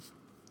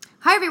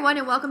Hi, everyone,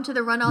 and welcome to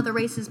the Run All the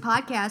Races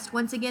podcast.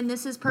 Once again,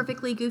 this is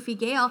Perfectly Goofy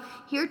Gail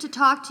here to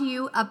talk to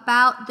you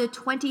about the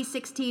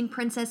 2016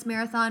 Princess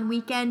Marathon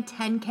Weekend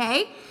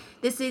 10K.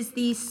 This is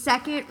the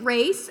second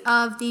race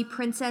of the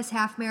Princess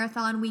Half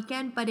Marathon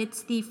Weekend, but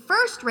it's the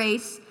first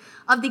race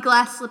of the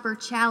Glass Slipper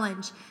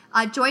Challenge.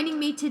 Joining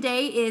me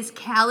today is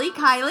Callie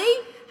Kylie.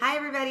 Hi,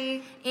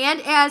 everybody.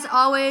 And as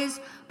always,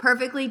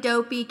 perfectly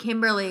dopey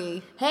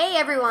Kimberly. Hey,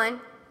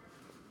 everyone.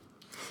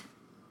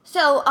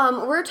 So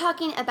we're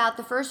talking about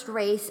the first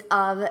race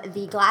of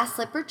the Glass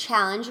Slipper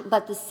Challenge,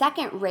 but the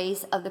second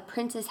race of the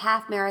Princess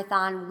Half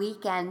Marathon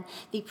Weekend,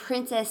 the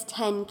Princess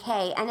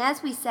 10K. And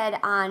as we said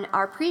on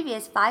our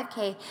previous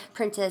 5K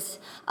Princess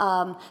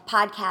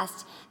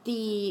podcast,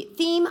 the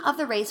theme of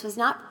the race was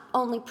not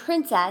only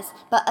princess,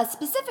 but a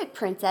specific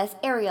princess,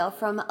 Ariel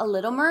from A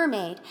Little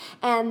Mermaid.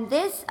 And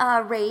this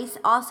race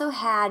also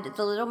had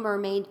the Little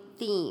Mermaid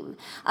theme.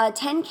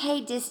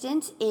 10K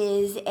distance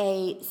is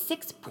a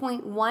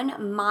 6.1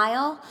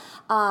 mile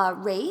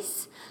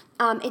race.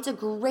 It's a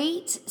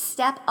great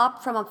step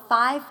up from a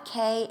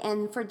 5K,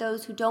 and for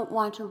those who don't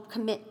want to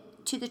commit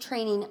to the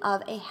training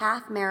of a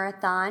half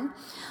marathon,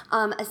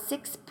 a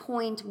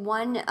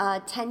 6.1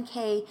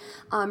 10K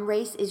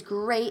race is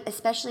great,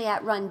 especially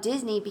at Run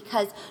Disney,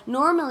 because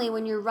normally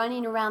when you're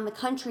running around the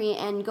country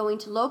and going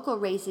to local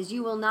races,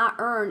 you will not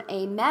earn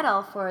a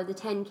medal for the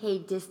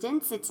 10K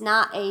distance. It's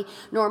not a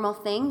normal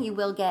thing. You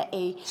will get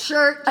a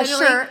shirt,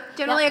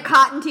 generally Yep. a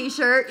cotton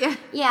t-shirt.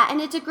 Yeah,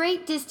 and it's a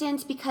great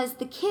distance because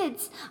the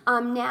kids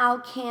now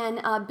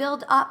can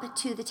build up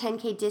to the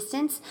 10K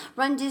distance.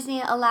 Run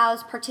Disney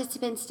allows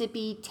participants to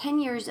be 10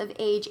 years of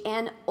age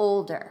and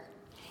older.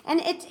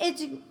 And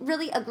it's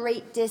really a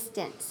great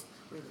distance.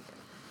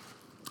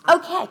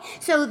 Okay,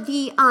 so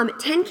the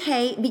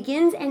 10K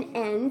begins and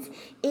ends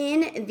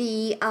in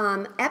the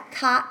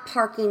Epcot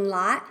parking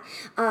lot,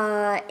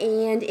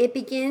 and it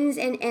begins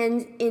and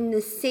ends in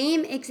the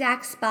same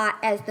exact spot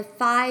as the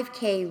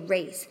 5K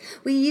race.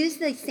 We use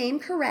the same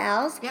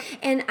corrals,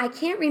 and I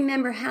can't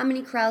remember how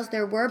many corrals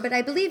there were, but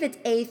I believe it's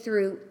A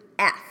through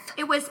F.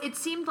 It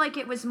seemed like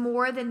it was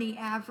more than the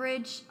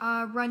average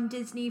Run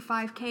Disney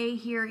 5K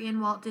here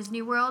in Walt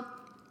Disney World.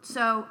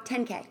 So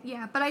 10K.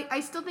 Yeah, but I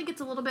still think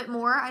it's a little bit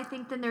more, I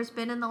think, than there's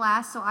been in the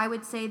last. So I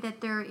would say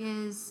that there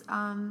is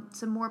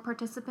some more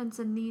participants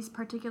in these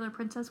particular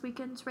Princess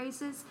Weekends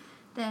races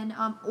than,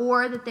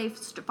 or that they've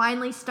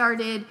finally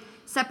started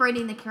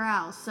separating the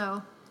corrals.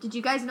 So did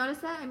you guys notice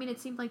that? I mean,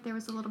 it seemed like there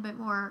was a little bit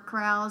more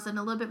corrals and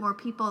a little bit more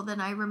people than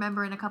I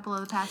remember in a couple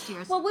of the past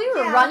years. Well, we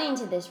were running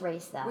to this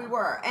race, though. We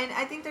were. And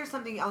I think there's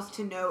something else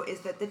to know is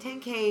that the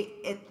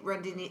 10K at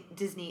Run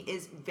Disney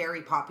is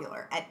very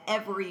popular at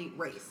every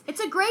race.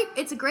 It's a great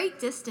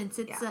distance.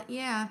 It's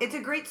It's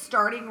a great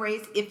starting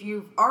race. If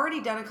you've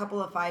already done a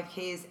couple of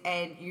 5Ks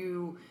and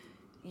you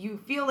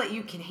feel that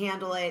you can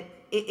handle it,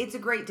 it's a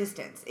great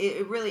distance.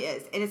 It really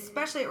is. And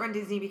especially at Run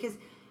Disney, because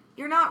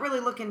you're not really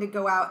looking to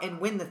go out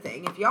and win the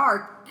thing. If you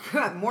are,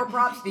 more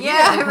props to you.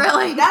 Yeah,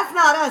 really. That's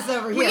not us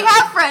over here. We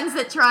have friends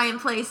that try and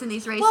place in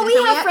these races. Well, we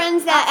have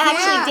friends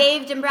that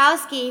Dave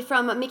Dombrowski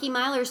from Mickey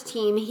Myler's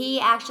team, he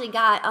actually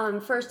got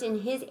first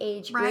in his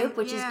age group,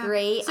 which is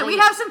great. So we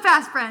have some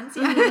fast friends.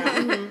 Yeah.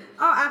 Mm-hmm.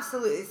 Oh,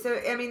 absolutely. So,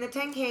 I mean, the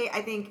 10K,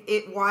 I think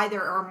why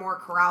there are more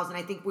corrals, and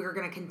I think we're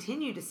going to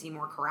continue to see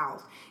more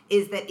corrals,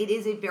 is that it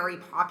is a very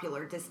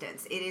popular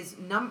distance. It is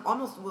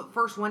almost the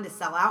first one to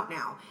sell out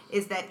now,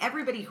 is that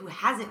everybody who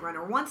hasn't run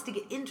or wants to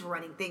get into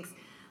running thinks,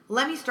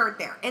 let me start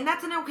there. And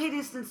that's an okay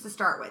distance to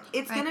start with.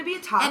 It's going to be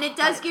a tough. And it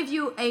does give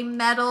you a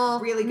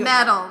medal, really good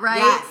medal, right?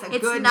 Yes,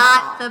 it's good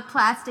not medal. the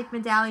plastic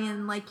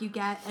medallion like you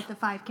get at the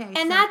 5K.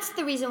 And that's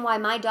the reason why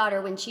my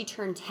daughter, when she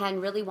turned 10,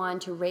 really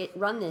wanted to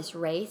run this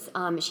race.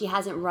 She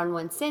hasn't run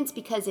one since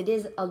because it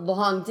is a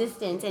long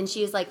distance. And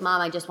she was like, Mom,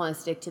 I just want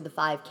to stick to the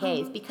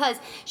 5Ks. Because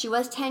she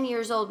was 10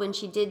 years old when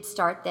she did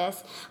start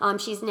this.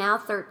 She's now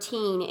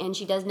 13, and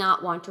she does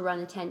not want to run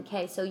a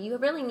 10K. So you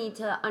really need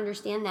to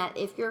understand that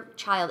if your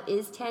child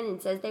is 10 and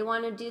says they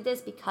want to do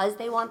this because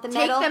they want the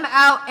medal, take them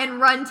out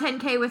and run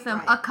 10K with them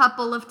a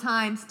couple of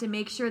times to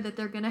make sure that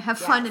they're going to have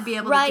fun and be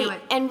able to do it.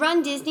 And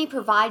Run Disney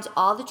provides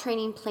all the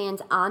training plans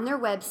on their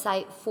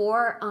website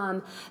for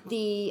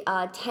the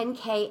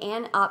 10K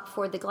and up,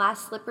 for the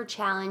Glass Slipper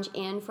Challenge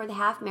and for the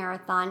half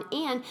marathon.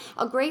 And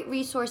a great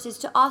resource is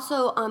to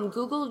also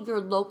Google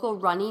your local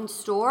running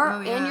store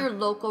and your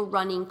local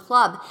running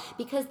club,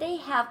 because they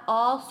have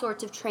all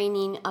sorts of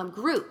training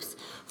groups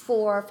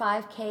for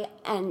 5K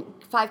and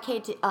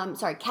 5K to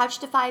Couch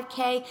to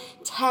 5K,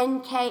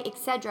 10K,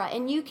 etc.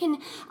 And you can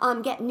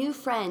get new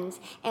friends,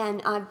 and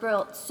I've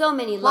built so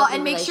many lovely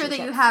and make sure that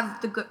you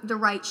have the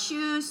right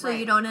shoes so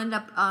you don't end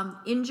up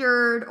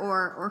injured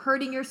or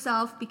hurting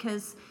yourself,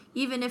 because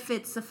even if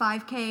it's a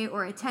 5K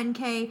or a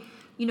 10K,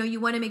 you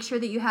want to make sure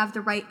that you have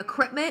the right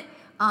equipment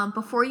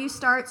before you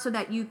start so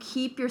that you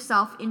keep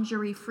yourself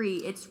injury free.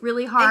 It's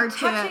really hard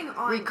to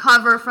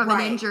recover from an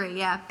injury.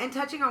 Yeah. And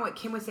touching on what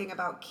Kim was saying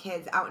about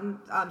kids, out in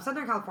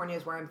Southern California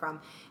is where I'm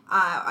from.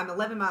 I'm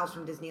 11 miles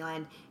from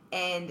Disneyland,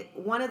 and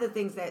one of the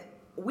things that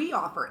we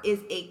offer is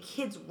a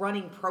kids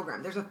running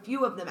program. There's a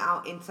few of them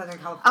out in Southern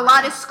California. A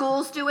lot of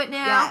schools do it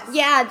now. Yes.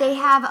 Yeah, they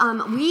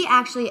have. We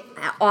actually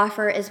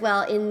offer as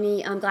well in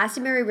the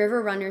Glastonbury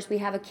River Runners. We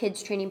have a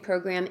kids training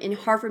program. In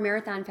Harvard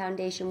Marathon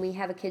Foundation, we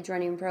have a kids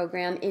running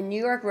program. In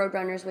New York Road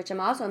Runners, which I'm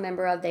also a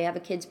member of, they have a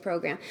kids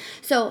program.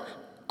 So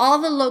all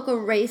the local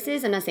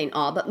races, I'm not saying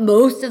all, but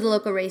most of the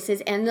local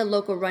races and the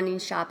local running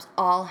shops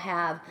all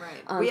have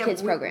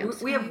kids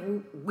programs. We have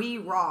We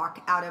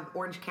Rock out of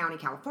Orange County,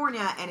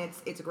 California, and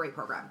it's a great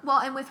program. Well,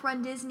 and with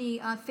Run Disney,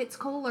 Fitz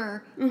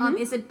Kohler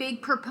is a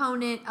big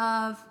proponent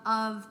of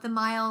the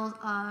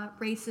mile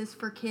races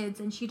for kids,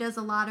 and she does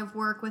a lot of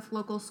work with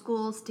local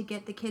schools to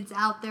get the kids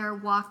out there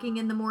walking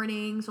in the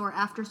mornings or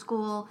after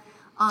school.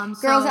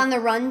 Girls on the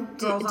Run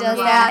does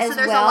that as well. So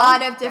there's a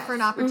lot of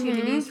different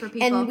opportunities for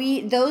people.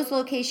 And those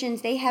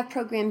locations, they have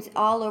programs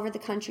all over the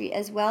country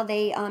as well.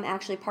 They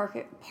actually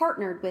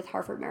partnered with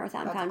Harvard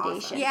Marathon Foundation.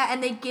 Awesome. Yeah,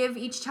 and they give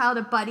each child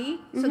a buddy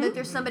so that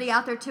there's somebody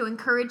out there to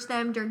encourage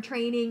them during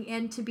training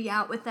and to be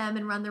out with them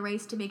and run the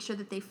race to make sure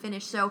that they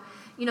finish. So,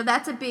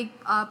 that's a big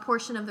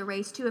portion of the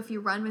race too. If you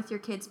run with your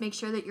kids, make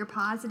sure that you're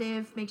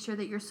positive, make sure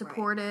that you're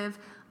supportive.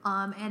 Right.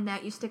 And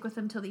that you stick with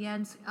them till the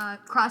end.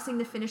 Crossing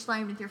the finish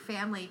line with your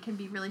family can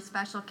be really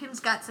special. Kim's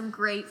got some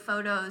great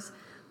photos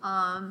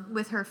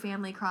with her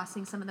family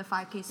crossing some of the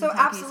 5Ks and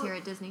 10Ks here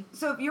at Disney.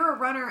 So if you're a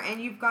runner and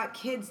you've got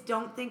kids,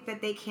 don't think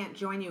that they can't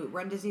join you.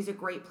 Run Disney's a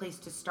great place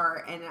to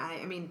start. And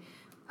I mean,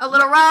 a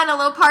little run, a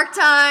little park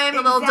time,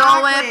 a little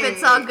Dole Whip,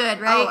 it's all good,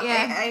 right? Oh,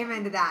 yeah.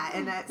 Amen to that.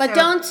 And but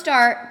don't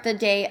start the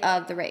day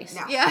of the race.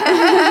 No.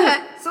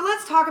 Yeah. So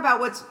let's talk about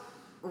what's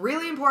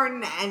really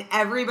important, and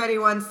everybody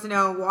wants to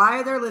know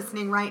why they're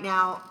listening right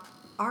now,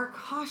 our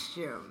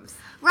costumes.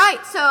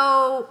 Right,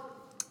 so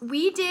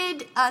we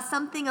did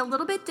something a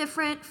little bit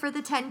different for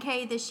the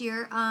 10K this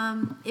year.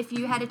 If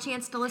you had a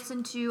chance to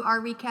listen to our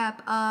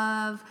recap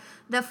of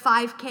the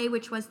 5K,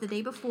 which was the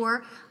day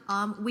before,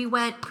 we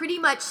went pretty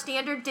much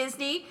standard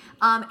Disney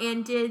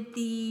and did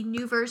the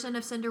new version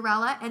of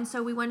Cinderella, and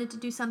so we wanted to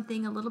do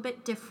something a little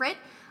bit different.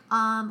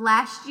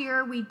 Last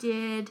year we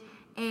did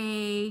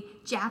a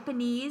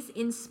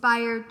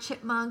Japanese-inspired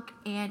chipmunk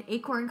and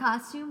acorn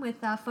costume with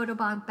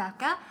Photobomb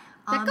Becca.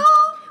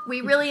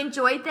 We really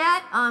enjoyed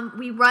that.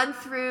 We run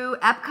through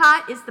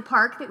Epcot is the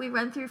park that we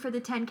run through for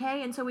the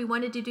 10K, and so we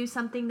wanted to do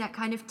something that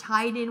kind of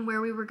tied in where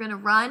we were going to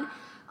run.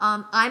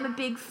 I'm a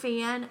big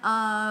fan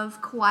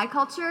of kawaii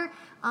culture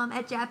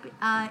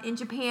in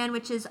Japan,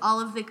 which is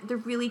all of the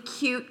really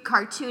cute,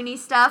 cartoony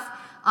stuff.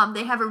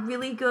 They have a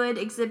really good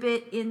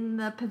exhibit in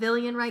the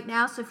pavilion right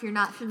now, so if you're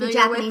not familiar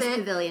with it. The Japanese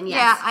pavilion, yes.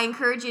 Yeah, I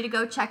encourage you to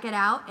go check it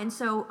out. And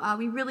so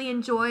we really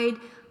enjoyed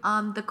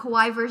the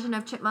kawaii version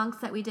of Chipmunks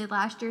that we did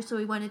last year, so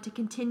we wanted to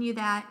continue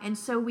that. And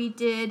so we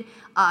did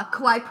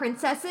kawaii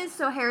princesses,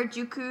 so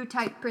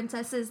Harajuku-type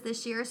princesses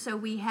this year. So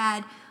we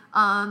had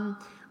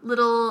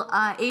little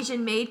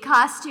Asian maid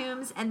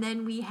costumes, and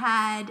then we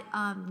had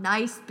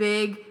nice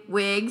big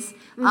wigs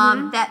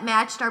that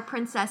matched our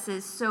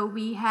princesses. So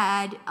we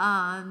had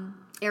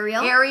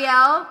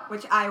Ariel,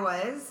 which I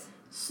was.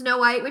 Snow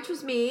White, which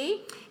was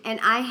me.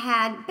 And I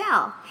had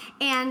Belle.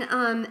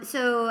 And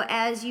so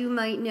as you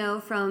might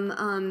know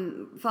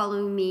from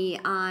following me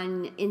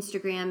on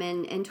Instagram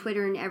and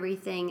Twitter and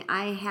everything,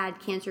 I had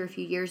cancer a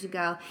few years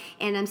ago,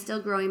 and I'm still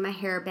growing my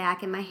hair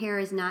back, and my hair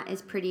is not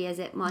as pretty as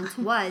it once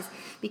was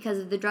because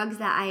of the drugs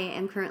that I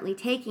am currently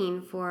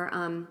taking for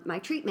my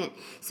treatment.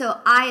 So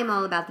I am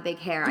all about the big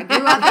hair.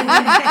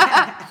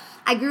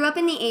 I grew up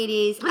in the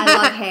 80s. I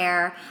love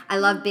hair. I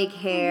love big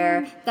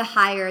hair. The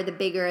higher, the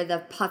bigger,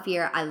 the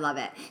puffier. I love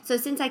it. So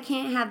since I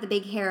can't have the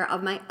big hair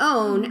of my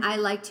own, I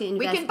like to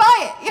invest. We can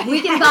buy it.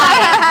 We can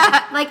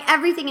buy it. Like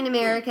everything in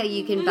America,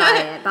 you can buy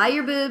it. Buy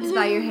your boobs,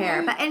 buy your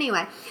hair. But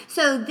anyway,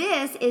 so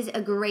this is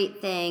a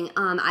great thing.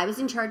 I was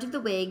in charge of the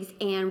wigs,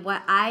 and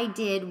what I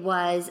did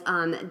was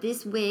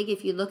this wig,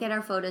 if you look at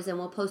our photos, and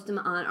we'll post them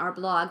on our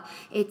blog,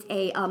 it's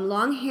a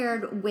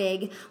long-haired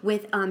wig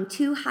with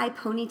two high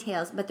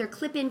ponytails, but they're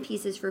clip-in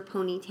pieces for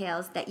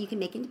ponytails that you can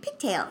make into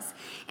pigtails.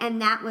 And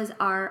that was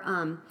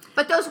our...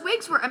 But those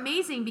wigs were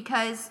amazing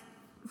because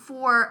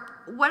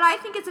for what I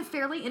think is a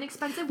fairly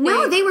inexpensive wig...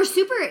 No, they were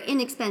super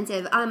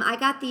inexpensive. I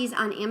got these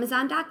on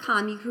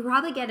Amazon.com. You could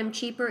probably get them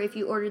cheaper if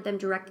you ordered them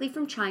directly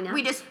from China.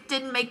 We just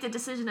didn't make the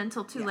decision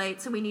until too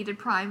late, so we needed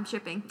Prime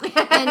shipping.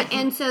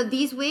 and so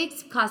these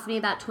wigs cost me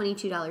about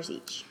 $22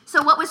 each.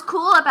 So what was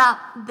cool about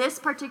this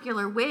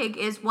particular wig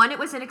is, one, it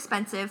was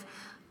inexpensive.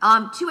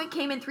 Two, it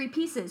came in 3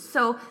 pieces.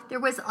 So there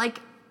was like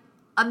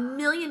a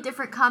million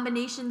different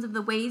combinations of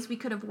the ways we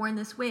could have worn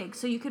this wig.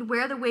 So you could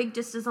wear the wig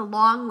just as a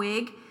long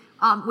wig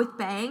with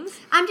bangs.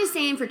 I'm just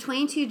saying, for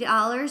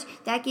 $22,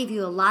 that gave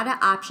you a lot of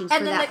options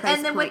for that price point.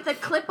 And then with the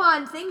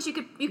clip-on things, you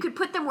could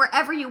put them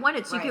wherever you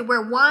wanted. So you could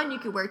wear 1, you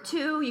could wear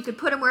 2, you could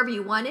put them wherever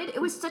you wanted. It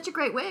was such a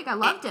great wig. I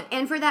loved it.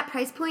 And for that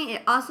price point,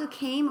 it also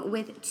came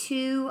with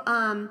 2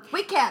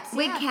 wig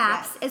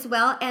caps. As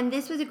well. And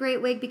this was a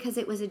great wig because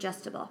it was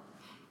adjustable.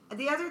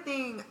 The other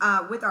thing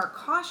with our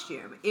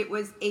costume, it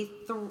was a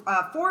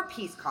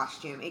 4-piece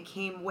costume. It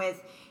came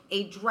with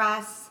a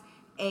dress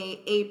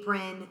a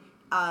apron,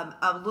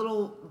 a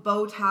little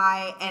bow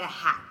tie, and a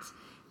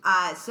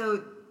hat.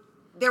 So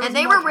there was And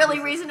they were multiple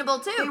really pieces. reasonable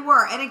too. They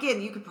were, and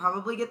again, you could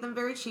probably get them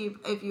very cheap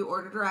if you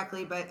order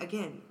directly. But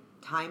again,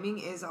 timing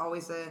is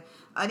always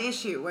an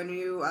issue when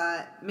you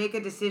make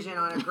a decision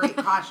on a great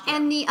costume.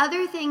 And the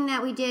other thing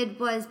that we did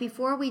was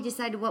before we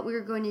decided what we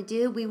were going to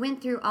do, we went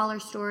through all our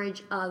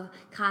storage of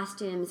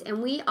costumes,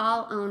 and we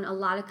all own a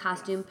lot of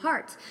costume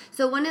parts.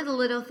 So one of the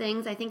little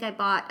things I think I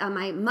bought,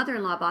 my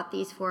mother-in-law bought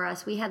these for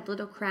us. We had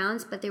little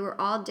crowns, but they were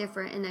all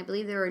different, and I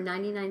believe they were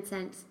 99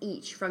 cents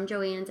each from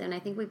Joann's, and I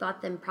think we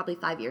bought them probably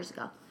 5 years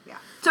ago. Yeah.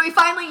 So we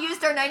finally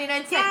used our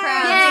 99-cent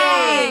crowns.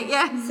 Yay! Yay!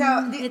 Yeah.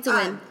 So It's a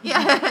win.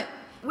 Yeah.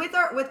 With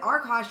our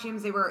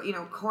costumes, they were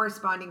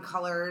corresponding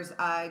colors.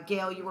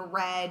 Gail, you were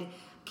red.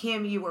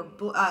 Kim, you were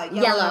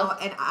yellow,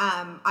 and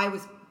I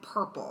was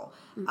purple.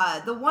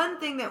 The one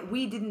thing that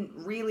we didn't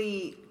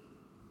really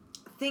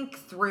think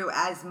through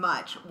as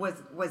much was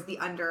the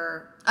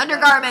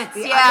Undergarments,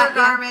 the yeah,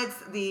 undergarments,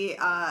 the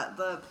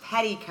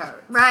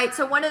petticoat. Right.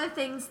 So one of the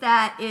things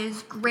that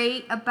is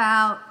great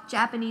about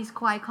Japanese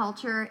kawaii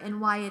culture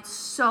and why it's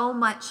so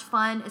much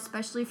fun,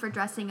 especially for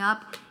dressing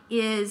up,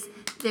 is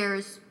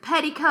there's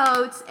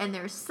petticoats and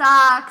there's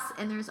socks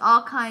and there's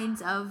all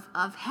kinds of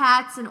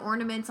hats and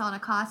ornaments on a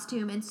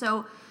costume. And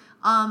so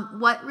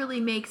what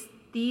really makes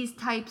these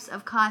types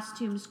of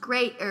costumes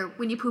great are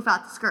when you poof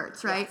out the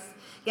skirts, right?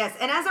 Yes.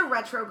 And as a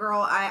retro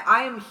girl,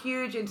 I am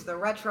huge into the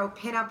retro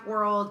pinup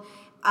world.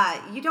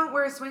 You don't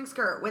wear a swing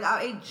skirt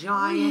without a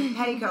giant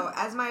petticoat.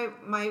 As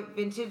my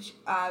vintage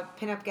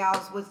pinup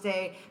gals would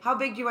say, how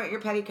big do you want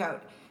your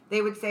petticoat?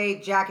 They would say,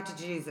 jacket to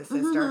Jesus,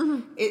 sister.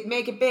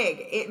 Make it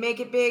big. Make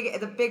it big.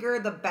 The bigger,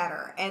 the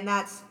better. And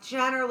that's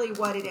generally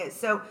what it is.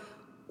 So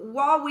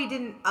while we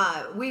didn't,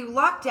 we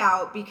lucked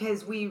out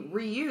because we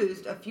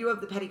reused a few of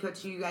the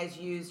petticoats you guys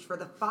used for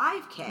the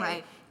 5K.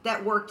 Right.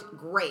 That worked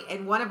great.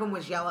 And one of them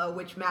was yellow,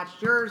 which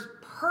matched yours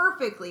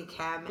perfectly,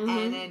 Kim.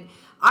 And then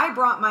I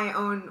brought my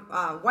own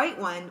white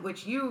one,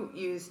 which you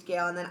used,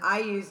 Gail, and then I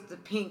used the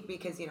pink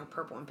because,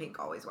 purple and pink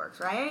always works,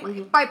 right?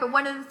 Right, but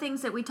one of the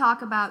things that we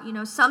talk about,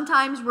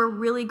 sometimes we're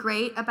really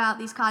great about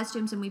these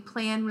costumes and we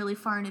plan really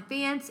far in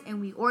advance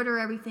and we order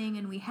everything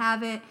and we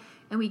have it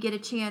and we get a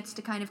chance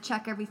to kind of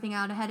check everything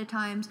out ahead of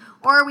time.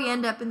 Or we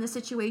end up in the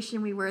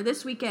situation we were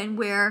this weekend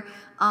where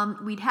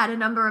we'd had a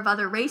number of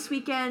other race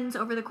weekends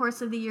over the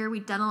course of the year.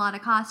 We'd done a lot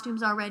of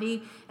costumes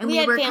already. And we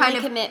had were family kind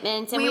of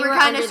commitments, and we we were were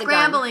kind of under the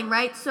scrambling,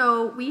 right?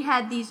 So we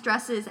had these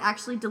dresses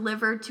actually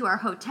delivered to our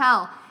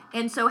hotel.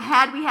 And so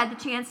had we had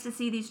the chance to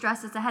see these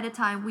dresses ahead of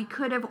time, we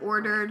could have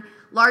ordered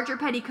larger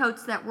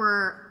petticoats that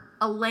were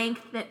a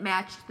length that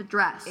matched the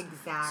dress.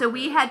 Exactly. So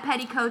we had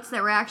petticoats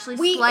that were actually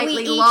we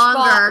slightly each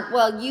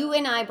longer. You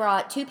and I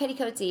brought 2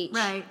 petticoats each.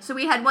 Right. So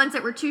we had ones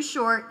that were too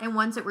short and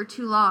ones that were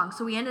too long.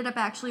 So we ended up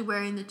actually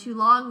wearing the too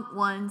long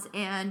ones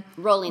and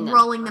Rolling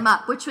them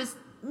up, which was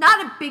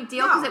not a big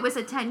deal because it was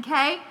a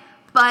 10K,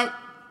 but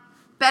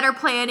better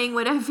planning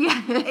would have,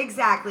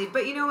 Exactly.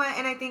 But you know what?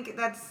 And I think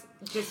that's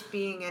just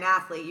being an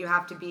athlete. You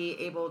have to be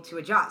able to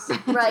adjust. Right.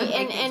 to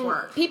make things and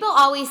work. people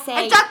always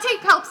say... And duct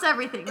tape helps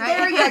everything, right?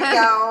 There you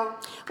go.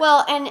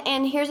 Well,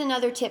 and here's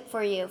another tip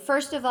for you.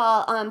 First of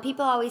all,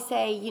 people always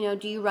say,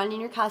 do you run in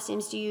your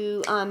costumes? Do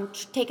you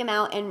take them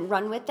out and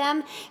run with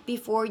them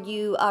before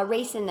you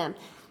race in them?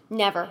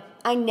 Never.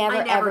 I never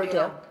ever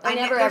do. I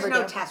never ever do.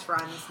 There's no test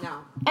runs, no.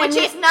 Which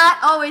is not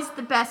always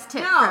the best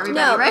tip for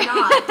everybody, right?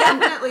 Not.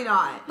 Definitely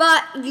not.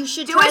 But you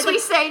should Do try as we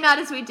say, not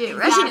as we do,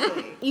 right?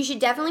 Exactly. You should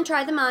definitely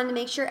try them on to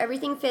make sure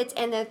everything fits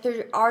and that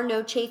there are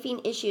no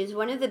chafing issues.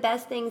 One of the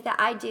best things that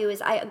I do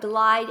is I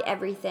glide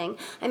everything.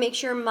 I make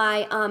sure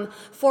my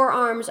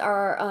forearms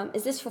are,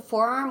 is this for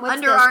forearm?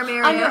 What's Underarm this?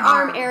 area.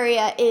 Underarm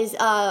area is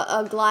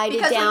glided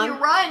Because down. when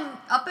you run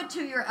up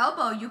into your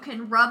elbow, you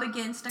can rub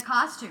against a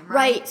costume, right?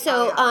 Right.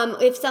 So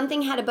if something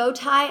had a bow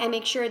tie, I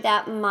make sure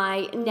that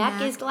my neck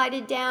is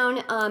glided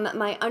down,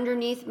 my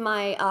underneath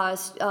my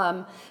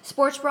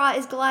sports bra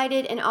is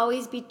glided, and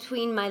always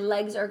between my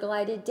legs are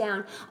glided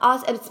down.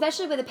 Also,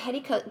 especially with a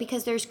petticoat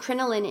because there's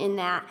crinoline in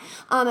that.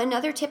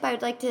 Another tip I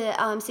would like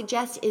to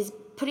suggest is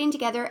putting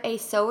together a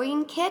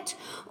sewing kit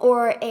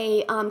or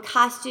a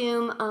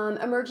costume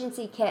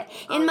emergency kit.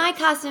 In my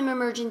costume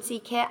emergency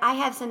kit, I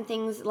have some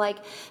things like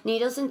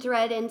needles and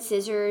thread and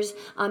scissors,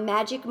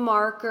 magic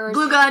markers.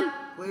 Glue gun.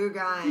 Glue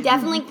gun.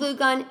 Definitely glue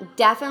gun.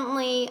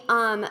 Definitely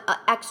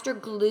extra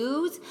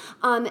glues.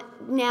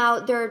 Now,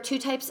 there are 2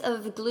 types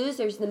of glues.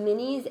 There's the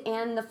minis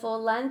and the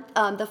full length,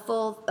 the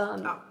full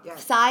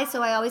size.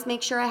 So I always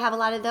make sure I have a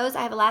lot of those.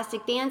 I have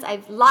elastic bands. I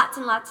have lots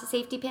and lots of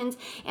safety pins.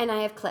 And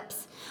I have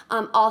clips.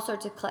 All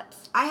sorts of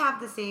clips. I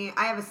have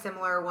a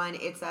similar one.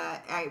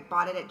 I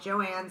bought it at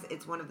Joann's.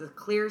 It's one of the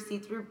clear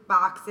see-through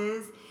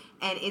boxes,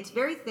 and it's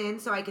very thin,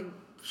 so I can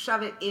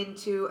shove it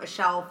into a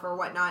shelf or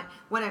whatnot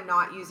when I'm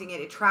not using it.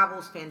 It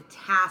travels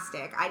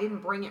fantastic. I didn't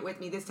bring it with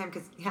me this time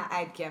because I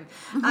had Kim.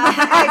 I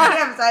had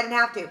Kim, so I didn't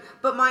have to.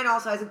 But mine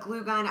also has a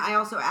glue gun. I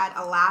also add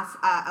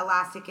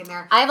elastic in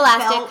there. I have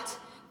elastic.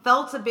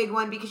 Felt's a big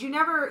one because you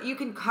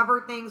can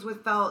cover things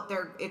with felt.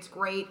 It's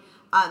great.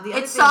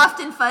 It's soft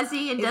and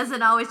fuzzy and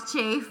doesn't always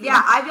chafe.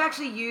 Yeah, I've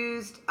actually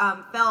used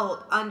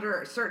felt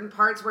under certain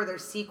parts where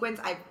there's sequins.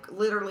 I've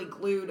literally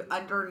glued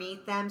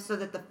underneath them so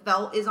that the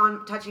felt is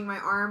on touching my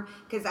arm,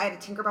 because I had a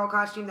Tinkerbell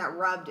costume that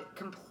rubbed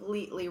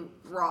completely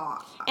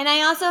raw. And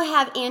I also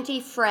have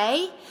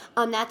Anti-Fray.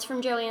 That's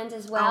from Joann's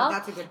as well. Oh,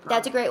 that's a good product.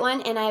 That's a great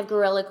one. And I have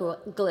Gorilla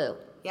Glue.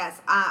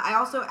 Yes, I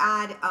also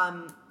add,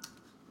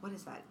 what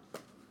is that?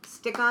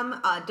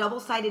 Stickum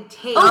double-sided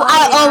tape.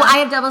 I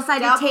have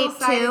double-sided tape too.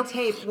 Double-sided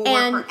tape will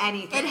work for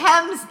anything.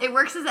 It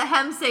works as a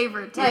hem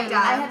saver too. It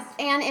does.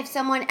 And if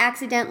someone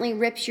accidentally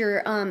rips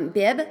your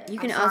bib, you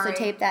can also sorry.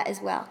 tape that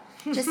as well.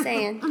 Just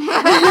saying.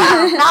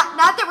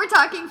 Not that we're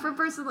talking from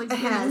personal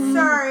experience.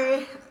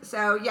 Sorry.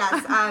 So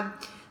yes.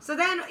 So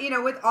then,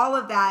 with all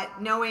of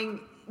that,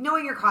 knowing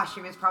your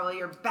costume is probably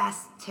your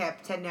best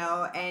tip to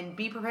know, and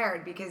be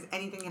prepared, because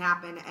anything can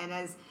happen. And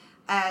as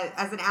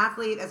an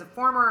athlete, as a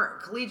former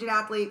collegiate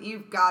athlete,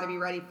 you've got to be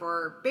ready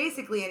for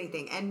basically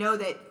anything, and know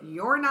that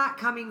you're not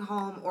coming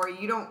home, or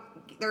you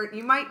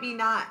might be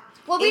not.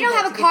 Well, we don't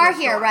have a car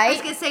here, I right?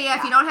 was going to say,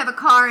 if you don't have a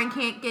car and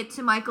can't get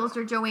to Michael's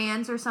or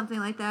Joann's or something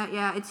like that,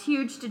 it's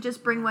huge to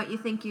just bring what you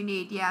think you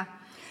need,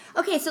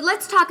 Okay, so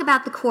let's talk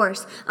about the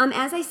course.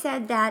 As I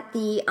said, that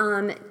the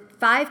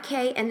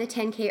 5K and the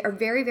 10K are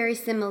very, very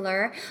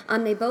similar.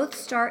 They both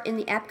start in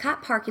the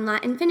Epcot parking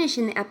lot and finish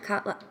in the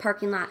Epcot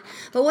parking lot.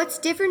 But what's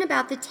different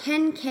about the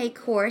 10K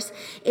course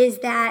is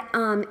that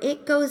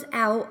it goes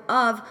out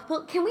of,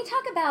 well, can we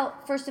talk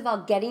about, first of all,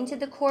 getting to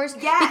the course?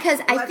 Yes,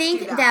 because I let's think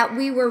do that. that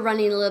we were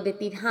running a little bit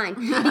behind.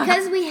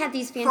 Because we had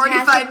these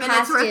fantastic 45 minutes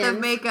costumes. worth of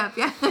makeup,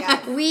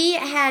 Yes. We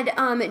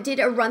had did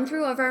a run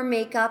through of our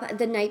makeup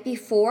the night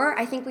before.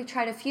 I think we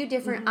tried a few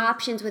different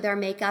options with our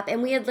makeup,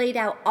 and we had laid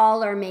out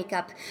all our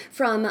makeup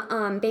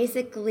from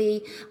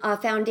basically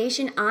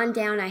foundation on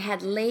down. I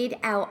had laid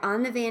out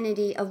on the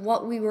vanity of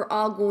what we were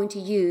all going to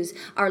use: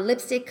 our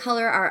lipstick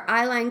color, our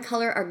eyeline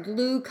color, our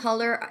glue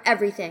color,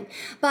 everything.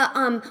 But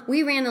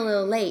we ran a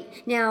little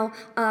late. Now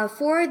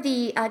for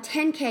the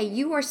 10K,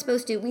 you are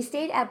supposed to. We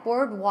stayed at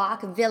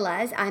Boardwalk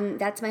Villas.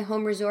 That's my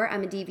home resort.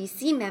 I'm a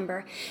DVC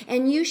member,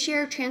 and you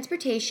share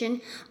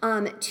transportation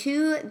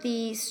to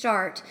the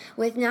start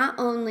with not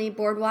only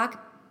Boardwalk,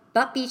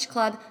 but Beach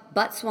Club,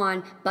 but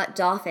Swan, but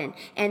Dolphin.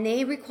 And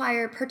they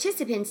require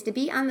participants to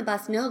be on the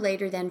bus no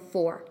later than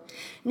 4.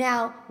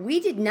 Now, we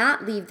did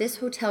not leave this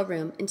hotel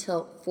room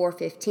until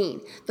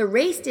 4:15. The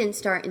race didn't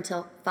start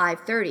until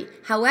 5:30.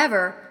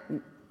 However,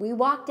 we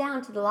walked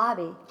down to the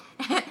lobby.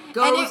 And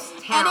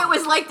it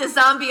was like the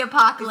zombie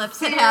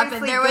apocalypse had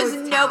happened. There was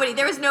nobody.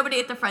 There was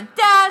nobody at the front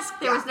desk.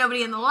 There was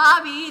nobody in the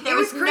lobby. There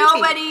was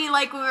nobody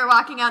like when we were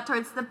walking out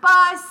towards the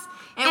bus.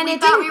 And we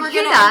thought we were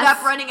going to end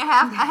up running a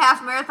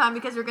half marathon,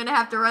 because we're going to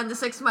have to run the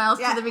 6 miles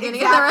to the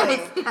beginning of the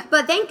race. Yeah.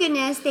 But thank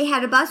goodness they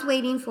had a bus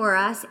waiting for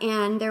us,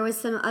 and there was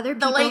some other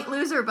people. The late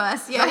loser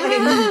bus,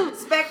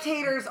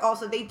 Spectators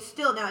also,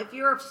 now if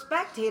you're a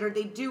spectator,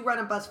 they do run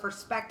a bus for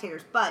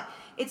spectators, but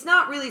it's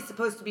not really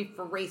supposed to be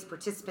for race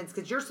participants,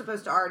 because you're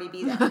supposed to already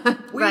be there.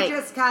 We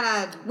just kind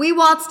of... We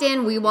waltzed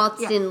in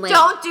late.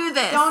 Don't do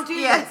this. Don't do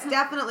this.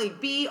 Definitely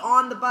be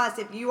on the bus.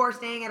 If you are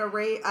staying at a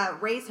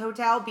race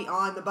hotel, be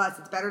on the bus.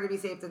 It's better to be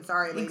safe than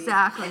sorry, ladies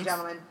and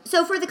gentlemen.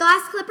 So for the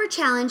Glass Clipper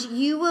Challenge,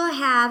 you will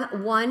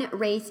have one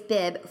race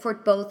bib for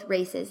both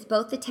races.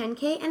 Both the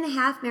 10K and the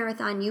half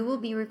marathon, you will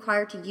be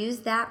required to use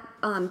that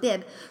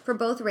bib for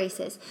both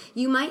races.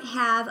 You might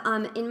have,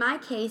 in my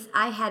case,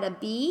 I had a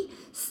B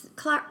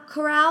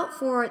corral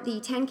for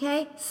the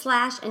 10K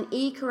 / an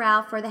E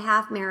corral for the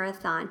half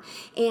marathon.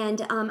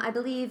 And I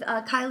believe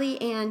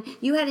Kylie and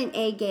you had an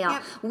A, Gail.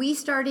 Yep. We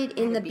started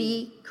in the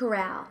B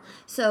corral.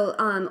 So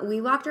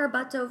we walked our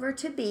butts over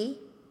to B,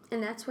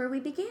 and that's where we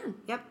began.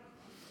 Yep.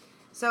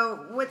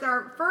 So with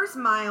our first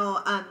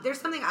mile, there's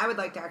something I would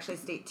like to actually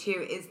state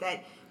too, is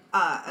that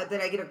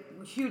that I get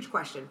a huge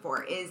question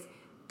for is,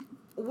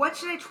 what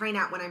should I train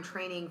at when I'm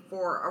training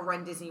for a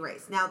Run Disney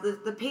race? Now,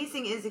 the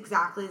pacing is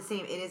exactly the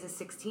same. It is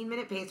a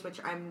 16-minute pace, which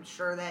I'm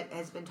sure that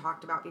has been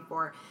talked about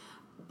before.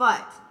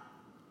 But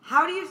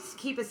how do you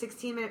keep a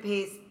 16-minute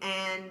pace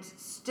and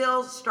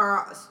still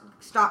stop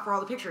for all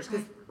the pictures?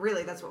 Because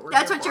really, that's what we're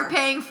That's here what for. you're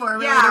paying for,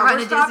 really, yeah, to run we're a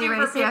Disney stopping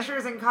race. for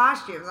pictures and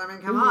costumes. I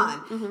mean, come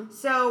on.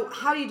 So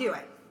how do you do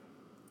it?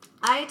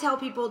 I tell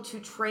people to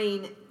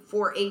train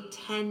for a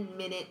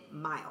 10-minute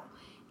mile.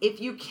 If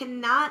you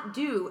cannot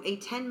do a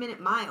 10-minute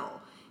mile,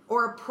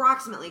 or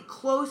approximately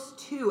close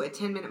to a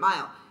 10-minute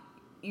mile,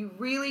 you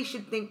really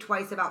should think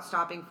twice about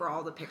stopping for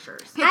all the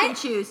pictures. Pick and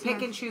choose.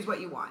 Pick and choose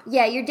what you want.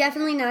 Yeah, you're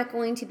definitely not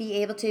going to be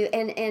able to,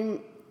 and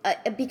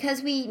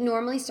because we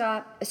normally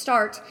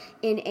start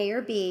in A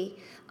or B,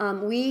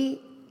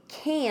 we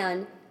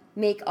can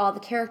make all the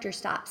character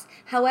stops.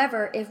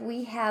 However, if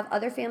we have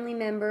other family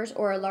members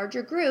or a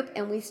larger group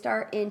and we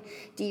start in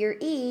D or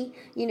E,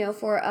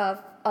 for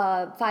a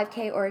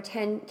 5K or a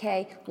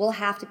 10K, we'll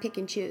have to pick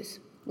and choose.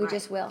 We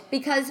just will.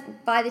 Because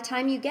by the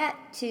time you get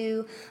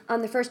to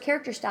the first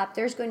character stop,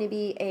 there's going to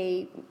be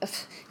a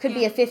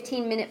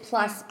 15-minute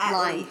plus At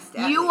line. least.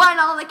 You want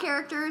all the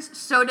characters,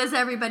 so does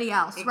everybody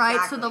else, right? So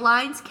Exactly. the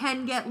lines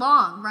can get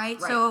long, right?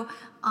 Right. So,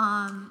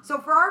 So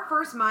for our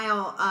first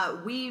mile,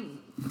 we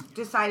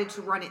decided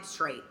to run it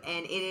straight,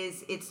 and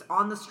it's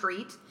on the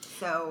street,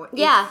 so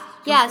it's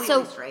completely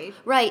so straight.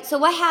 right. So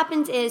what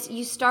happens is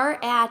you start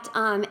at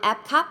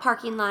Epcot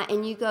parking lot,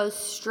 and you go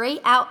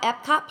straight out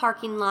Epcot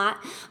parking lot,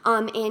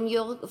 and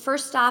you'll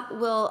first stop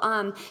will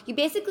you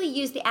basically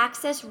use the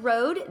access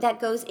road that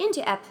goes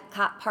into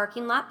Epcot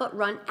parking lot, but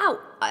run out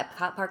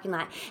Epcot parking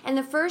lot. And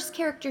the first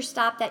character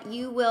stop that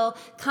you will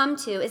come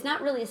to is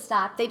not really a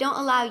stop. They don't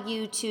allow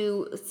you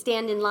to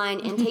stand in line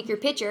and take your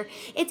picture.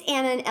 It's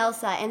Anna and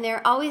Elsa, and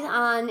they're always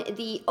on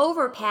the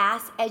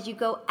overpass as you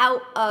go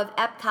out of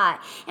Epcot.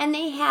 And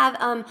they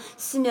have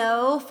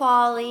snow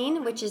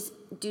falling, which is,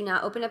 do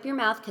not open up your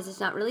mouth because it's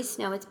not really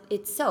snow,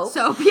 it's soap.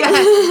 soap, yeah.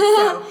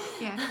 So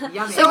Yeah.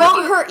 yummy. So it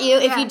won't hurt you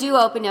if yeah. you do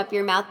open up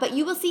your mouth, but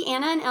you will see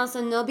Anna and Elsa,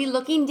 and they'll be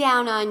looking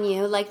down on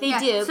you like they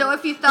do. So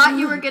if you thought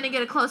you were going to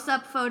get a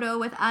close-up photo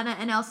with Anna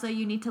and Elsa,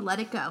 you need to let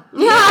it go.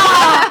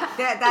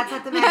 That's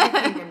at the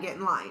Magic Kingdom, get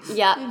in line.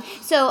 Yeah.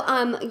 So,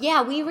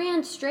 we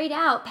ran straight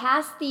out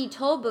past the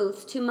toll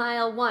booth to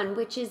mile 1,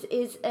 which is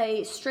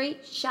a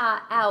straight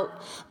shot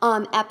out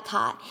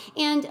Epcot.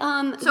 And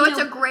So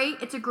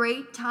it's a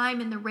great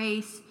time in the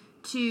race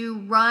to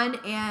run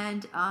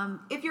and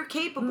If you're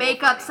capable,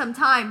 make of up it. some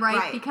time, right?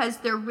 Right. Because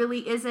there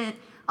really isn't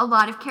a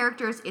lot of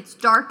characters. It's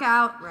dark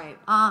out. Right.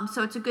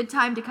 So it's a good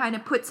time to kind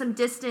of put some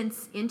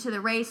distance into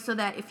the race so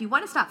that if you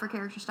want to stop for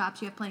character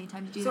stops, you have plenty of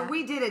time to do So that.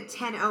 we did a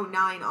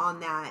 10:09 on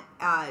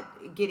that,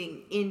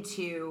 getting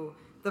into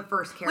the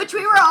first character. Which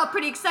we were all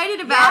pretty excited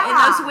about in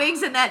Yeah. those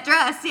wigs and that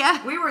dress,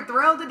 yeah. We were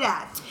thrilled to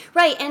death.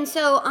 Right, and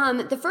so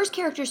the first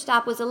character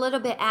stop was a little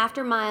bit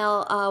after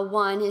mile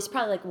 1. It's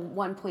probably like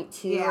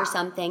 1.2 Yeah. or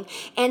something.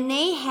 And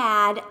they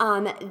had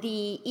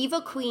the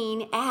Evil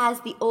Queen as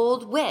the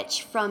old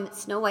witch from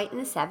Snow White and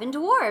the Seven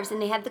Dwarfs.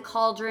 And they had the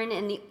cauldron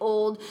and the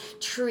old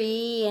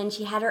tree, and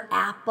she had her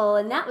apple,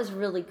 and that was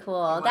really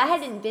cool. That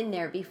hadn't been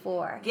there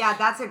before. Yeah,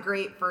 that's a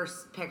great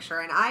first picture,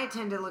 and I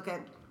tend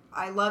to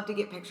I love to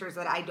get pictures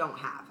that I don't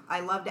have. I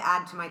love to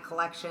add to my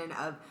collection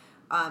of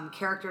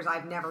characters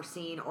I've never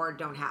seen or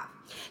don't have.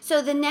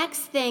 So the next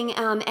thing,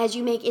 as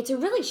you make, it's a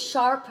really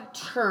sharp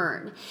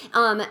turn,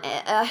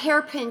 a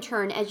hairpin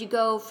turn as you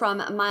go from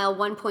mile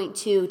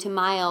 1.2 to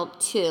mile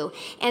 2,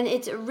 and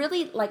it's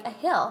really like a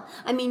hill.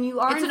 I mean, you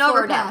are It's in an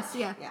Florida. overpass,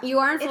 yeah. You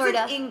are in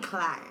Florida. It's an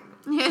incline.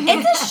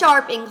 It's a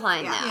sharp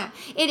incline, though. Yeah.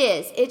 It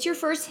is. It's your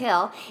first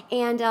hill,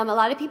 and a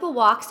lot of people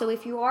walk. So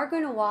if you are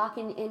going to walk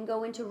and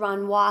go into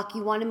run walk,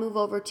 you want to move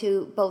over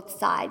to both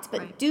sides. But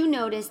Right. do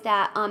notice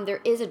that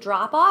there is a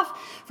drop off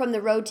from the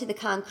road to the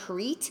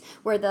concrete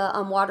where the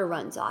water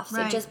runs off. So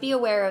Right. just be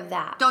aware of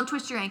that. Don't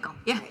twist your ankle.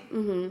 Yeah.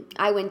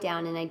 I went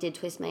down and I did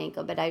twist my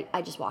ankle, but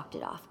I just walked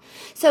it off.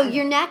 So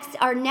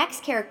our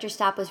next character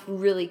stop was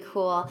really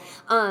cool.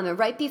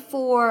 Right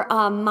before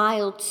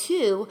mile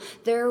 2,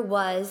 there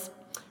was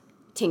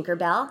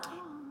Tinkerbell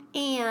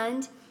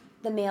and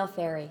the male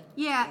fairy.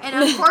 Yeah, and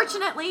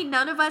unfortunately,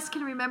 none of us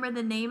can remember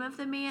the name of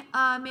the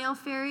male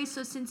fairy.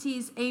 So since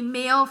he's a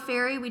male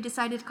fairy, we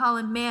decided to call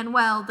him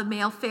Manuel, the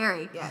male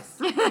fairy. Yes,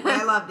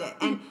 I loved it.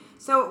 And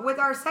so with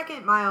our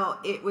second mile,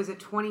 it was a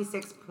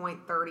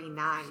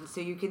 26.39.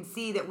 So you can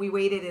see that we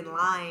waited in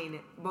line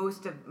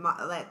most of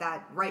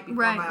that right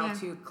before Right, mile yeah.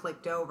 2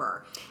 clicked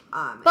over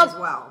as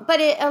well. But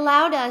it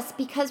allowed us,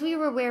 because we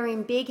were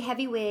wearing big,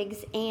 heavy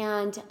wigs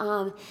and,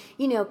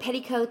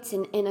 petticoats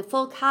and a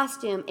full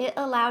costume, it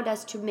allowed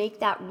us to make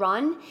that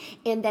run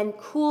and then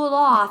cool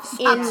off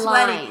in Sweating.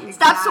 line.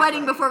 Stop Exactly.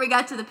 sweating before we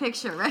got to the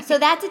picture, right? So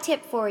that's a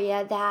tip for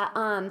you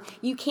that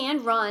you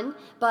can run,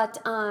 but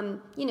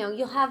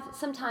you'll have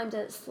some time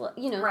to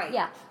Right.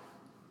 yeah.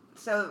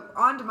 So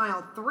on to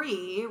mile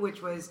 3,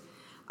 which was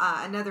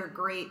another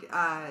great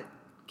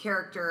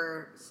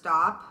character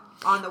stop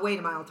on the way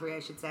to mile 3, I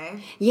should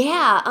say.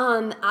 Yeah,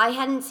 I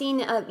hadn't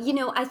seen.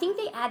 I think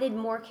they added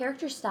more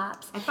character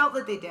stops. I felt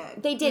that they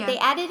did. They did. Yeah. They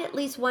added at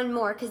least one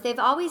more because they've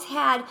always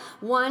had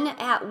one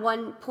at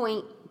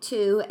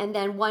 1.2 and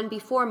then one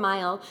before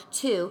mile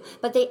 2.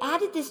 But they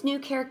added this new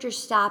character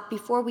stop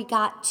before we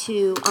got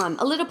to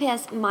a little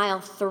past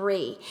mile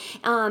 3,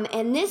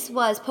 and this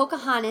was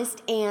Pocahontas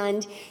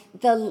and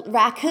the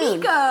raccoon.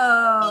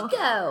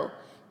 Miko.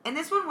 And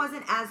this one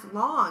wasn't as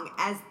long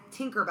as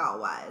Tinkerbell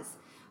was.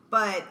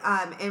 But,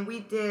 and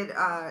we did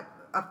a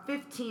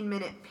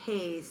 15-minute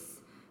pace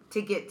to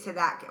get to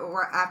that,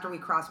 or after we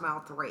crossed mile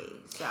 3.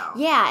 So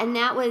Yeah, and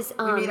that was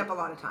we made up a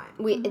lot of time.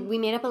 We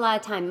made up a lot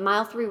of time.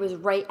 Mile 3 was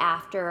right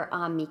after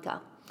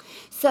Miko.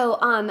 So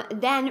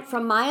then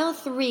from mile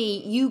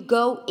 3, you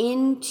go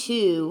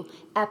into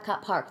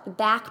Epcot Park, the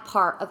back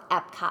part of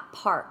Epcot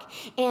Park.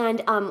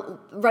 And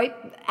right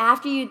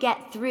after you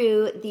get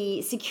through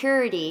the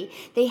security,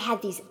 they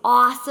had these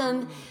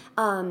awesome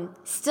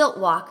stilt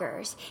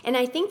walkers. And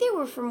I think they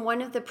were from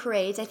one of the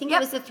parades. I think it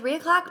was the 3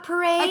 o'clock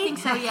parade. I think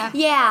so, yeah.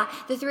 Yeah,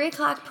 the 3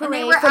 o'clock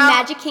parade were from out-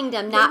 Magic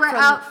Kingdom, not They were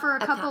from out for a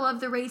Epcot. couple of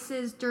the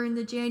races during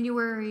the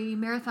January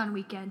marathon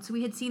weekend, so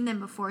we had seen them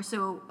before,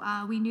 so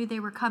we knew they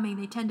were coming.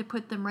 They tend to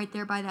put them right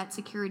there by that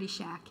security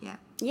shack, yeah.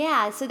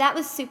 Yeah, so that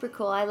was super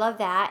cool. I love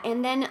that.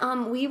 And then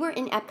we were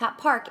in Epcot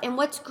Park. And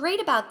what's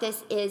great about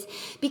this is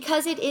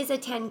because it is a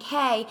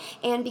 10K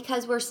and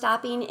because we're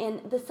stopping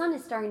and the sun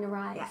is starting to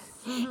rise. Yes.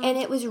 And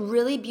it was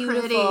really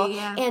beautiful. Pretty,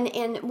 yeah.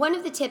 And one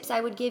of the tips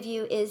I would give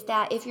you is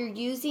that if you're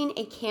using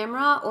a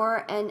camera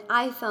or an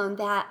iPhone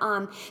that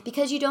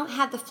because you don't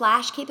have the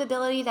flash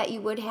capability that you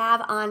would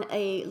have on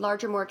a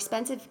larger, more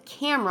expensive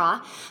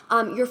camera,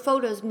 your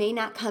photos may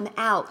not come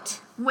out.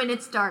 When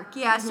it's dark,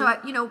 yeah. So,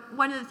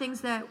 one of the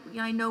things that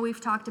I know we've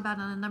talked about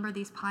on a number of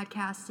these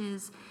podcasts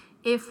is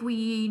if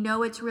we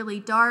know it's really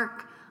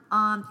dark,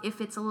 if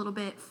it's a little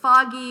bit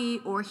foggy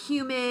or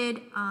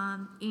humid,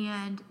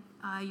 and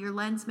your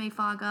lens may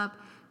fog up,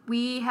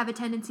 we have a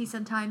tendency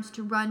sometimes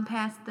to run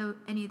past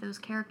any of those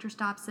character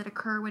stops that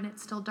occur when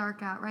it's still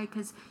dark out, right?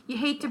 Because you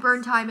hate to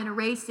burn time in a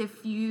race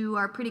if you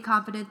are pretty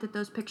confident that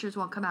those pictures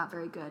won't come out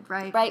very good,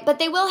 right? Right, but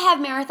they will have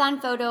marathon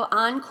photo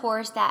on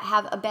course that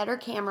have a better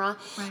camera.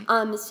 Right.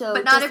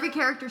 But not every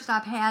character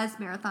stop has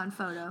marathon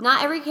photo.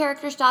 Not every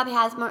character stop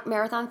has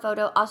marathon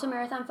photo. Also,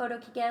 marathon photo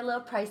can get a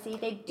little pricey.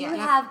 They do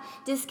have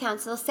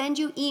discounts. They'll send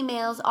you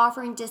emails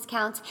offering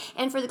discounts.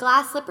 And for the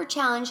Glass Slipper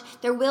Challenge,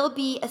 there will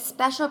be a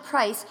special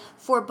price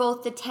for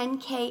both the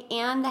 10K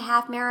and the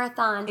half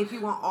marathon. If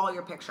you want all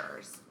your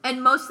pictures.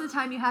 And most of the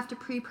time you have to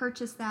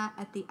pre-purchase that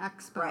at the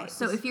expo. Right.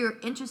 So if you're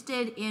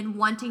interested in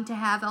wanting to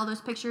have all those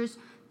pictures,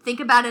 think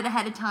about it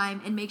ahead of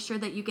time and make sure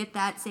that you get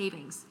that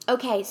savings.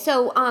 Okay,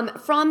 so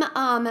from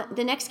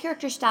the next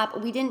character stop,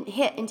 we didn't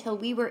hit until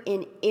we were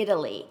in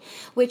Italy,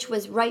 which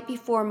was right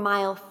before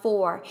mile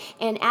 4.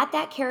 And at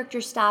that character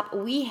stop,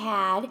 we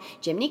had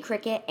Jiminy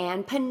Cricket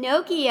and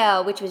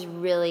Pinocchio, which was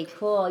really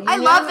cool. I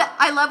love that.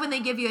 I love when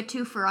they give you a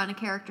twofer on a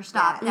character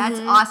stop. Yeah.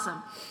 That's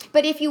awesome.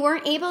 But if you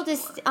weren't able to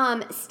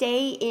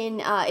stay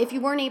in, if you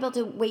weren't able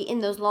to wait in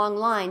those long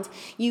lines,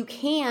 you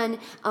can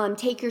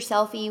take your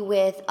selfie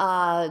with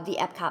the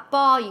Epcot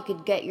ball. You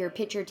could get your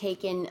picture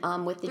taken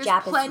with the There's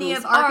Japanese plenty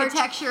of arch.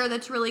 architecture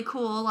that's really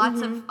cool.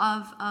 Lots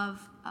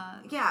of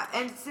Yeah,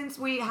 and since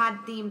we had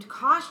themed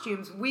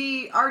costumes,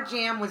 our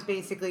jam was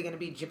basically going to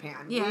be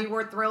Japan. Yeah. We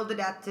were thrilled to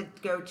death to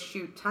go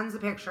shoot tons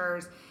of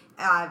pictures.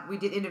 We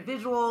did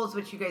individuals,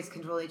 which you guys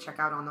can really check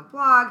out on the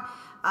blog,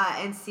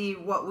 and see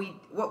what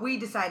we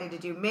decided to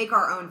do. Make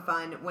our own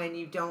fun when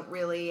you don't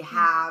really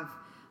have.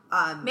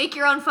 make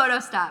your own photo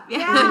stop.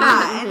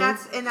 Yeah,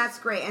 and that's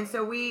great. And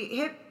so we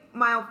hit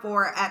mile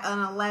 4 at an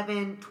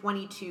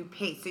 11:22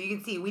 pace. So you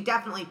can see we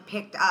definitely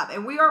picked up.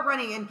 And we are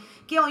running, and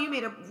Gail, you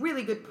made a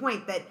really good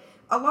point that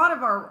a lot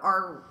of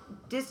our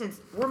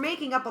distance, we're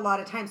making up a lot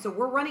of time. So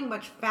we're running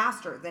much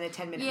faster than a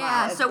 10-minute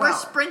mile as so well. we're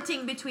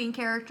sprinting between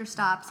character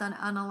stops on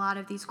a lot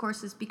of these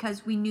courses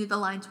because we knew the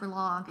lines were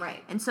long.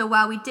 Right. And so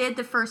while we did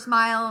the first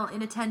mile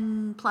in a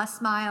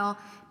 10-plus mile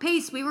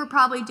pace, we were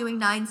probably doing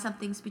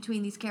 9-somethings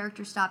between these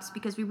character stops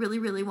because we really,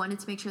 really wanted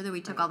to make sure that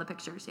we took all the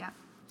pictures,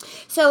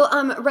 So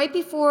right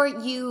before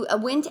you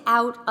went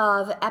out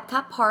of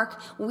Epcot Park,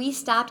 we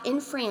stopped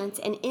in France,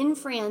 and in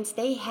France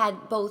they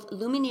had both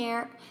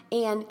Luminaire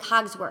and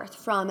Cogsworth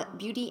from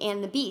Beauty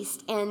and the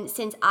Beast. And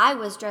since I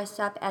was dressed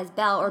up as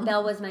Belle, or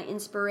Belle was my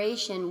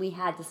inspiration, we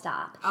had to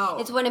stop. Oh.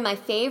 It's one of my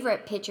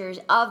favorite pictures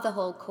of the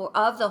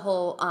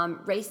whole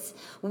race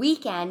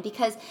weekend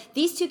because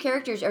these two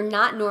characters are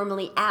not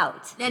normally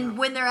out. And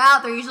when they're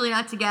out, they're usually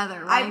not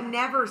together, right? I've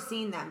never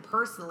seen them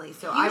personally,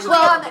 so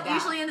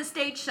Usually in the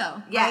stage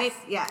show, yes, right?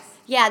 yes.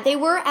 Yeah, they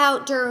were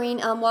out during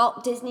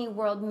Walt Disney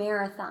World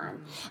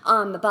Marathon,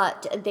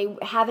 but they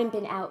haven't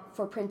been out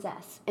for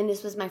Princess, and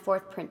this was my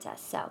 4th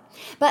Princess. So,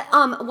 but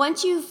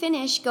once you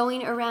finish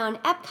going around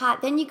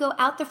Epcot, then you go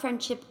out the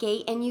Friendship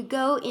Gate and you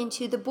go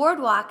into the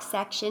Boardwalk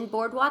section,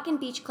 Boardwalk and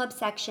Beach Club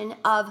section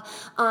of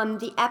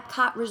the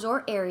Epcot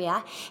Resort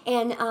area,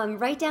 and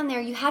right down there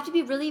you have to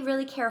be really,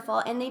 really careful.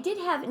 And they did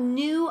have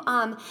new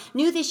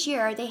this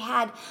year. They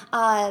had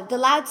the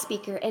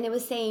loudspeaker, and it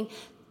was saying,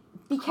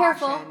 "Be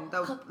careful."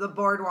 Caution, the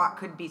boardwalk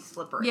could be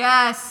slippery.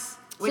 Yes.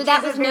 Which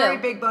that is was a very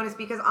new. big bonus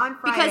because on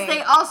Friday... Because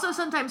they also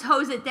sometimes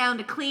hose it down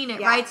to clean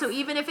it, Yes. right? So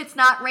even if it's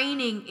not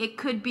raining, it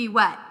could be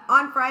wet.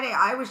 On Friday,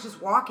 I was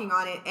just walking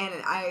on it, and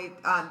I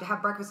to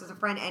have breakfast with a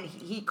friend, and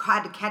he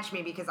had to catch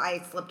me because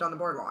I slipped on the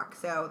boardwalk.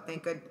 So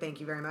thank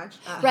you very much.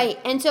 Right,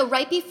 and so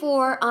right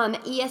before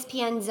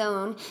ESPN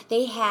Zone,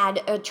 they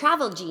had a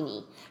Travel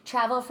Genie,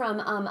 Travel from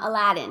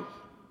Aladdin.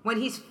 When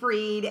he's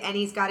freed and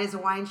he's got his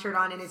Hawaiian shirt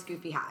on and his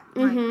goofy hat.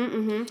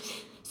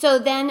 So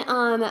then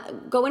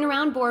going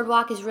around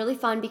Boardwalk is really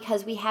fun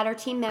because we had our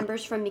team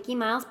members from Mickey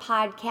Mouse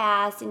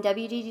Podcast and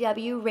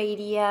WDW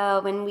Radio,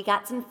 and we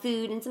got some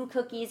food and some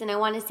cookies. And I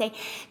want to say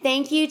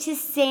thank you to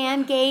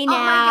Sam Gay now. Oh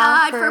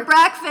my God, for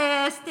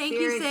breakfast. Thank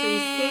you,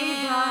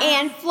 Seriously, Sam.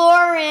 And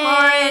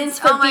Florence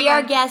for oh my Be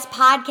Our God. Guest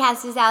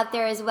podcast is out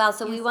there as well.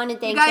 So we want to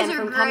thank guys them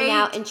are for coming great.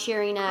 out and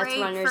cheering us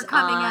Great runners for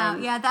coming on.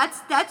 out. Yeah, that's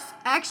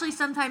actually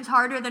sometimes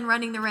harder than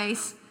running the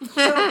race.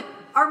 So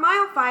our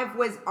mile 5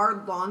 was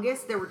our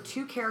longest. There were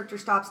 2 character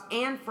stops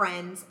and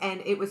friends,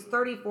 and it was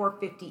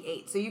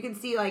 34:58. So you can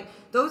see, like,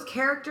 those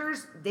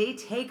characters, they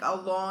take a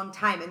long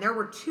time, and there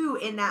were 2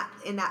 in that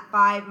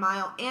 5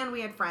 mile, and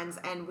we had friends,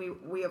 and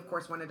we of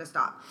course wanted to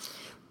stop.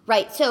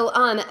 Right. So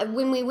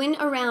when we went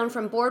around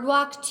from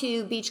Boardwalk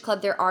to Beach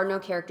Club, there are no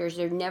characters.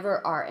 There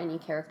never are any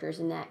characters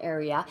in that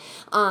area.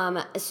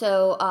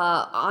 So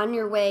on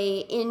your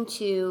way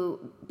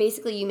into,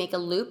 basically you make a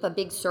loop, a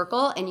big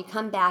circle, and you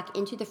come back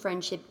into the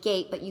Friendship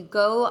Gate, but you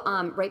go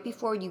right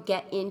before you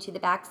get into the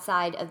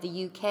backside of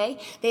the UK.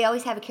 They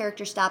always have a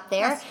character stop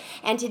there. Yes.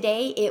 And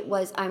today it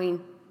was,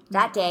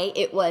 that day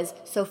it was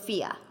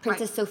Sophia,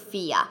 Princess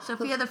Sophia.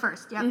 Sophia the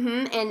First, yeah.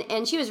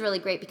 And she was really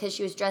great because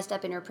she was dressed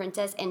up in her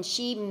princess, and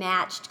she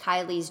matched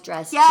Kylie's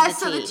dress Yes,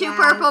 to so the the T. two Yes.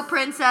 purple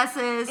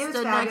princesses It was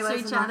stood next fabulous.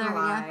 to each I'm not other. gonna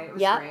Yeah. lie. It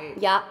was Yep, great.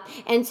 yep.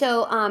 And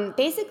so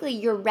basically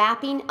you're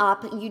wrapping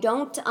up. You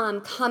don't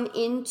come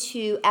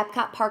into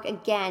Epcot Park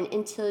again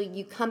until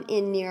you come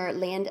in near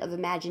Land of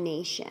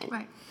Imagination.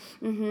 Right.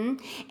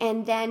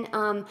 And then,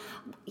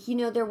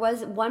 there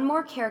was one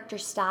more character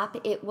stop.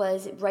 It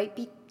was right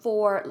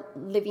before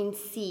Living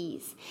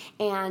Seas.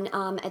 And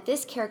at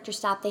this character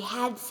stop, they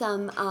had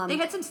some... They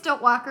had some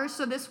stilt walkers,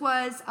 so this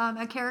was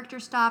a character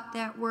stop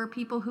that were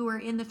people who were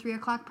in the 3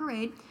 o'clock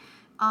parade.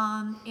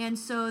 And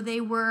so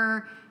they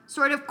were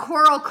sort of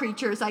coral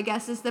creatures, I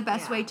guess is the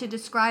best way to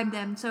describe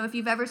them. So if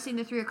you've ever seen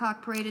the 3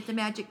 o'clock parade at the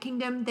Magic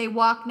Kingdom, they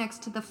walk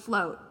next to the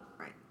float.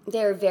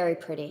 They're very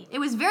pretty. It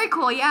was very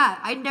cool, yeah.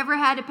 I'd never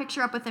had a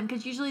picture up with them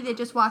because usually they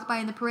just walk by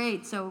in the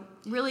parade. So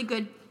really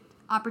good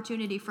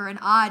opportunity for an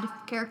odd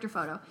character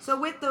photo. So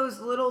with those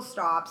little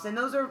stops, and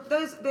those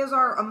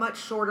are a much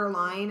shorter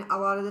line. A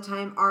lot of the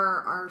time,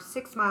 our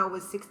 6 mile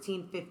was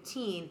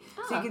 16:15.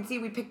 So you can see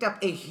we picked up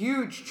a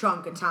huge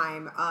chunk of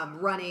time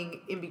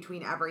running in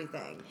between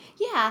everything.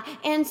 Yeah,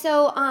 and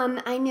so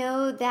I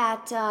know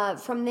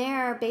that from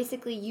there,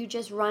 basically you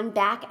just run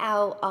back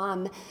out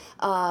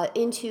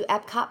into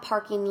Epcot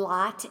parking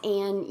lot,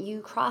 and you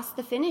cross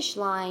the finish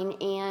line,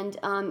 and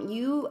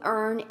you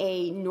earn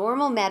a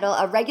normal medal,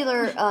 a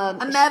regular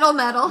A medal.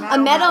 a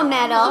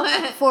medal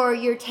for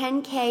your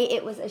 10K.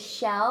 It was a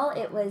shell.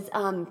 It was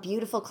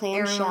beautiful clam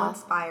Ariel shell.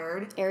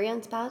 inspired. Ariel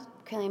inspired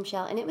clam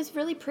shell, and it was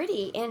really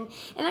pretty, and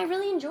I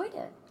really enjoyed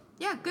it.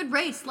 Yeah, good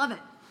race. Love it.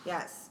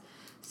 Yes.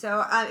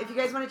 So if you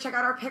guys want to check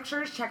out our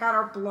pictures, check out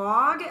our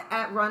blog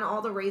at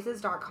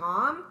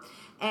runalltheraces.com.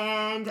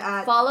 And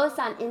Follow us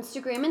on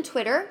Instagram and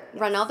Twitter.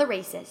 Run All the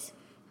Races.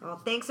 well,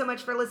 thanks so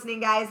much for listening,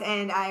 guys.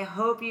 And I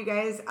hope you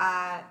guys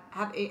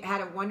have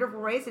had a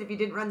wonderful race. And if you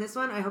didn't run this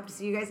one, I hope to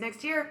see you guys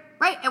next year.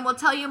 Right, and we'll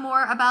tell you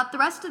more about the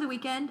rest of the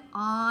weekend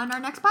on our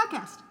next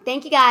podcast.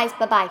 Thank you, guys.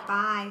 Bye-bye.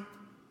 Bye.